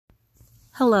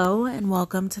Hello and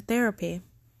welcome to therapy.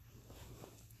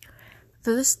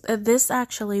 This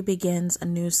actually begins a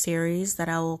new series that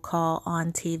I will call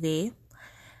On TV.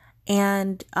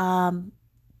 And in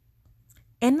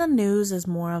the news is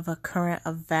more of a current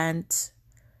event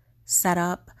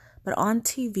setup, but On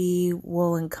TV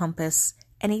will encompass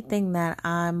anything that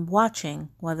I'm watching,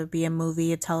 whether it be a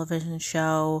movie, a television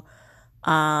show,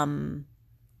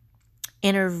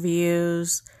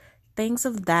 interviews, things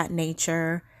of that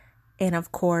nature. And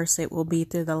of course, it will be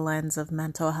through the lens of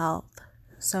mental health.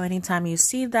 So anytime you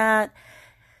see that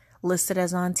listed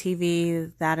as On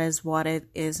TV, that is what it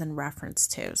is in reference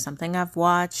to. Something I've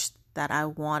watched that I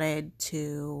wanted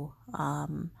to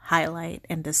highlight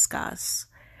and discuss.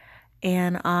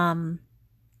 And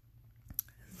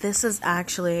this is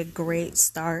actually a great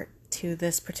start to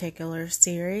this particular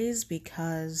series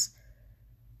because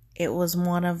it was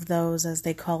one of those, as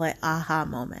they call it, aha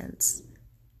moments.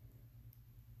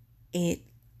 It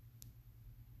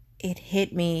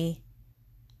hit me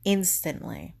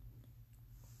instantly.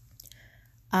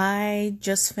 I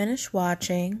just finished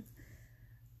watching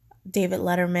David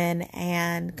Letterman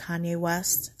and Kanye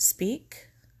West speak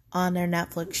on their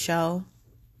Netflix show.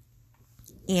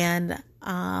 And,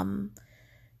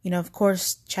 of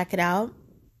course, check it out.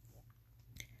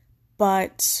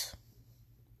 But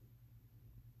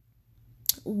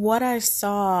what I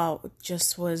saw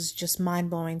was just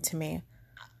mind-blowing to me.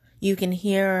 You can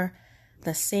hear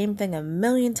the same thing a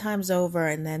million times over,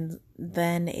 and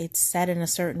then it's said in a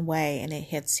certain way and it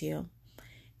hits you.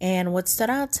 And what stood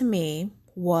out to me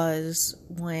was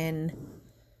when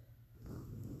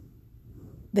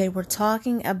they were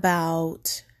talking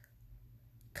about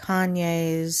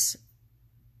Kanye's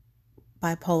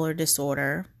bipolar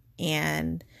disorder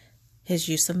and his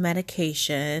use of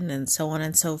medication and so on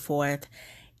and so forth.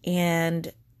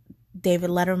 And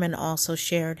David Letterman also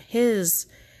shared his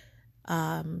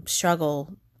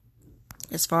struggle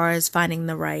as far as finding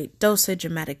the right dosage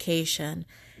of medication.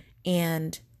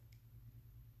 And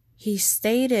he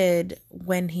stated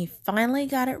when he finally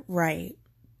got it right,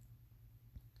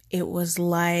 it was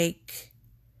like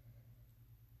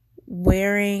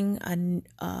wearing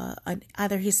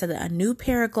either he said a new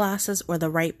pair of glasses or the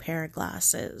right pair of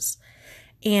glasses.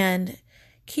 And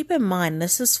keep in mind,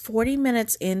 this is 40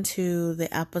 minutes into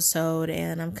the episode,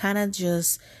 and it's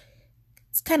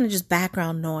kind of just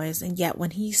background noise. And yet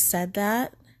when he said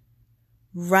that,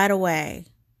 right away,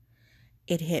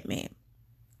 it hit me.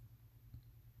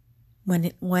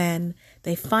 When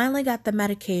they finally got the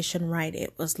medication right,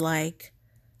 it was like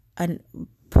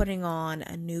putting on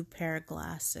a new pair of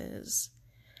glasses.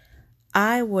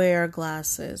 I wear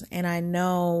glasses, and I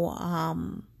know,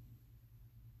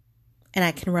 and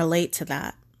I can relate to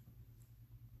that.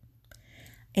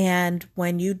 And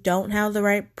when you don't have the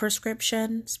right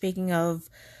prescription, speaking of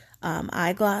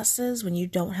eyeglasses, when you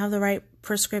don't have the right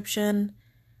prescription,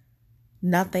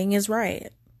 nothing is right.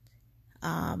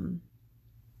 I've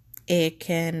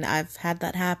had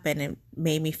that happen. It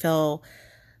made me feel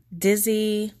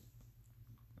dizzy.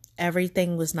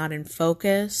 Everything was not in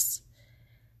focus.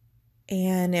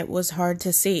 And it was hard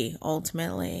to see,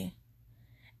 ultimately.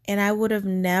 And I would have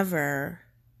never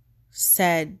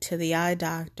said to the eye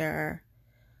doctor,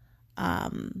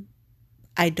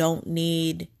 I don't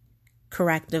need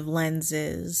corrective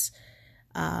lenses.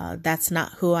 That's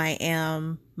not who I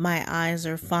am. My eyes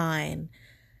are fine.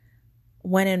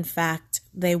 When in fact,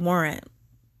 they weren't.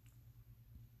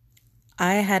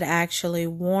 I had actually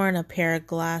worn a pair of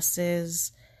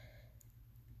glasses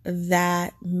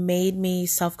that made me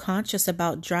self-conscious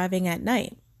about driving at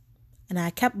night. And I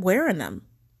kept wearing them.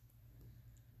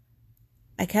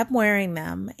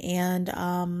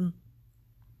 And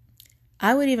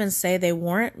I would even say they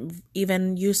weren't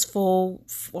even useful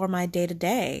for my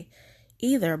day-to-day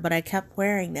either, but I kept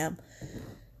wearing them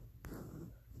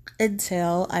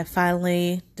until I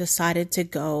finally decided to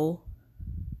go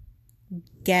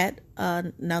get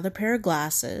another pair of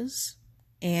glasses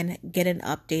and get an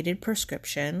updated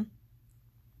prescription.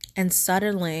 And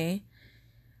suddenly,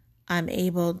 I'm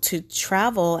able to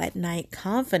travel at night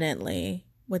confidently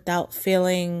without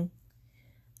feeling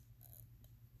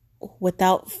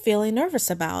nervous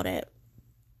about it.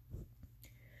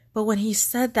 But when he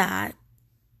said that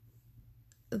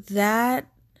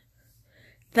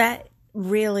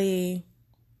really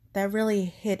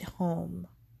hit home.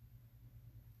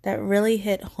 That really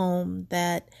hit home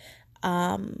that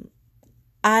I,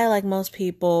 like most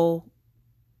people,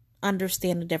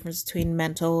 understand the difference between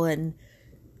mental and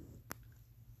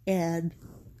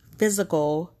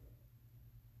physical,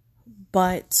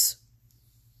 but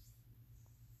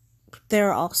there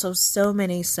are also so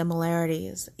many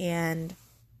similarities. And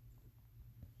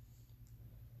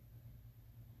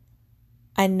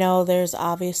I know there's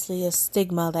obviously a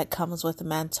stigma that comes with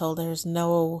mental. There's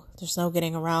no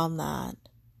getting around that.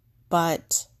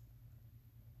 But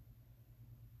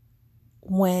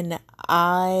when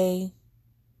I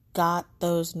got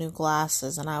those new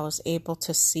glasses and I was able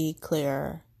to see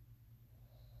clearer,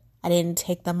 I didn't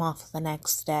take them off the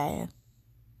next day.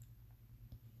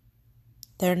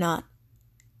 They're not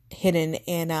hidden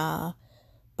in a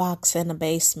box in a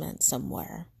basement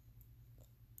somewhere.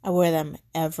 I wear them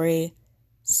every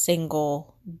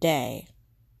single day.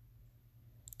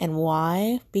 And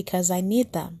why? Because I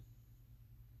need them.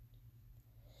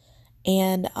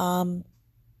 And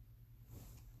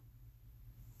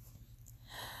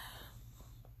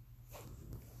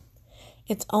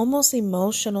it's almost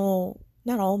emotional,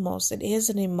 not almost, it is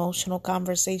an emotional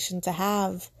conversation to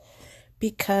have,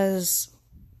 because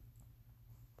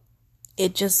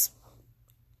it just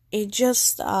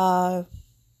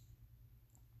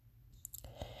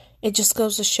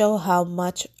goes to show how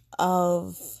much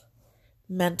of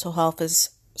mental health is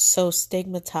so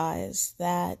stigmatized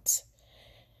that,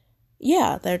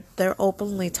 yeah, they're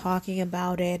openly talking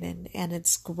about it, and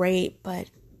it's great, but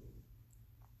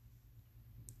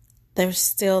there's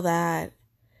still that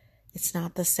it's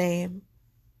not the same.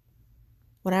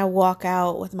 When I walk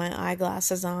out with my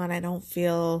eyeglasses on, I don't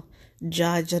feel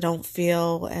judged. I don't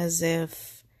feel as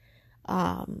if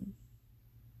I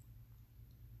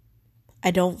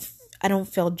don't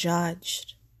feel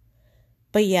judged.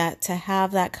 But yet to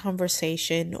have that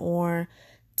conversation, or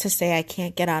to say I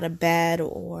can't get out of bed,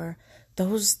 or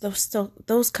those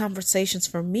conversations,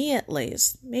 for me at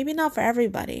least, maybe not for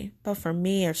everybody, but for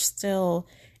me, are still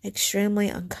extremely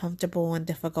uncomfortable and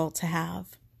difficult to have.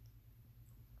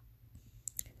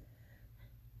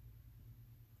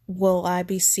 Will I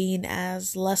be seen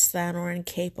as less than or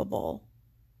incapable?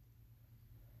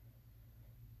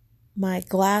 My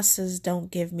glasses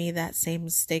don't give me that same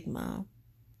stigma.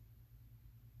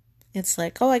 It's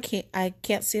like, oh, I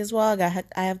can't see as well. I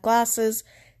have glasses,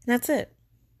 and that's it.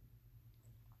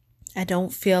 I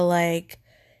don't feel like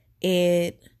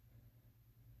it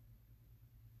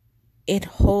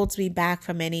holds me back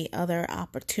from any other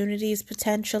opportunities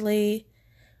potentially,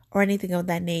 or anything of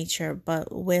that nature.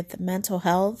 But with mental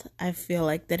health, I feel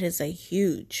like that is a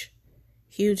huge,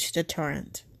 huge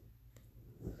deterrent.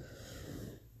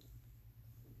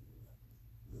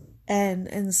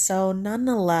 And so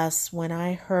nonetheless, when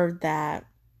I heard that,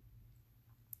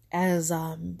 as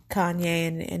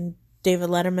Kanye and David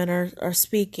Letterman are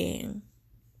speaking,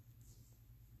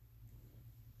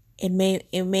 it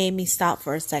made me stop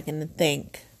for a second and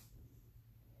think.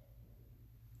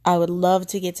 I would love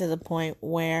to get to the point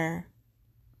where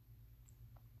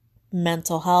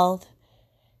mental health,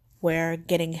 where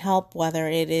getting help, whether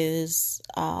it is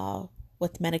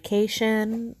with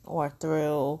medication or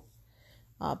through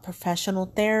professional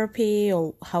therapy,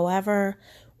 or however,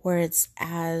 where it's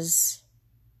as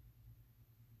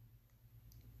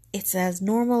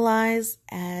normalized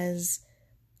as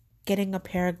getting a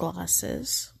pair of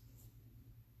glasses,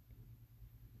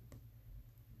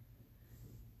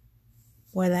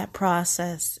 where that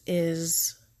process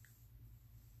is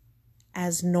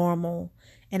as normal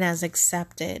and as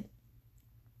accepted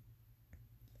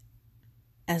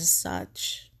as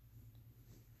such.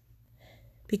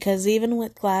 Because even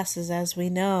with glasses, as we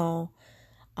know,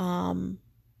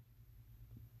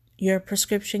 your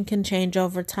prescription can change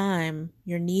over time.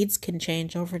 Your needs can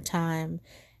change over time.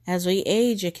 As we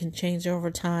age, it can change over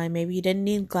time. Maybe you didn't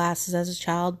need glasses as a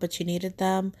child, but you needed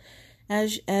them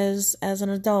as an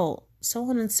adult, so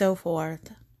on and so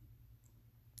forth.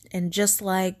 And just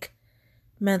like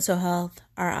mental health,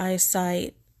 our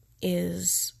eyesight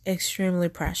is extremely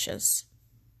precious.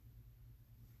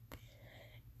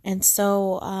 And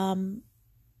so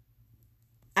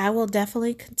I will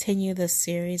definitely continue this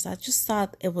series. I just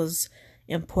thought it was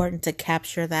important to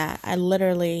capture that. I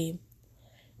literally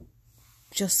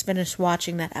just finished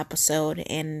watching that episode,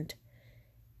 and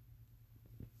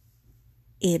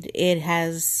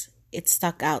it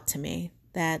stuck out to me,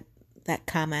 that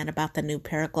comment about the new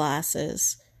pair of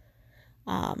glasses.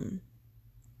 So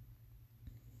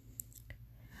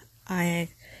I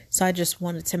just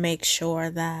wanted to make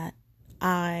sure that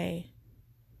I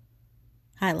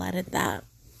highlighted that.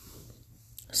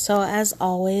 So as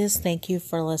always, thank you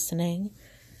for listening,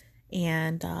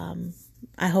 and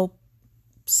I hope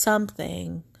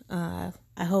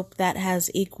I hope that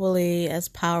has equally as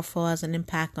powerful as an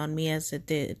impact on me as it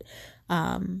did.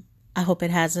 I hope it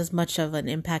has as much of an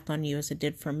impact on you as it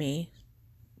did for me.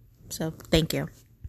 So thank you.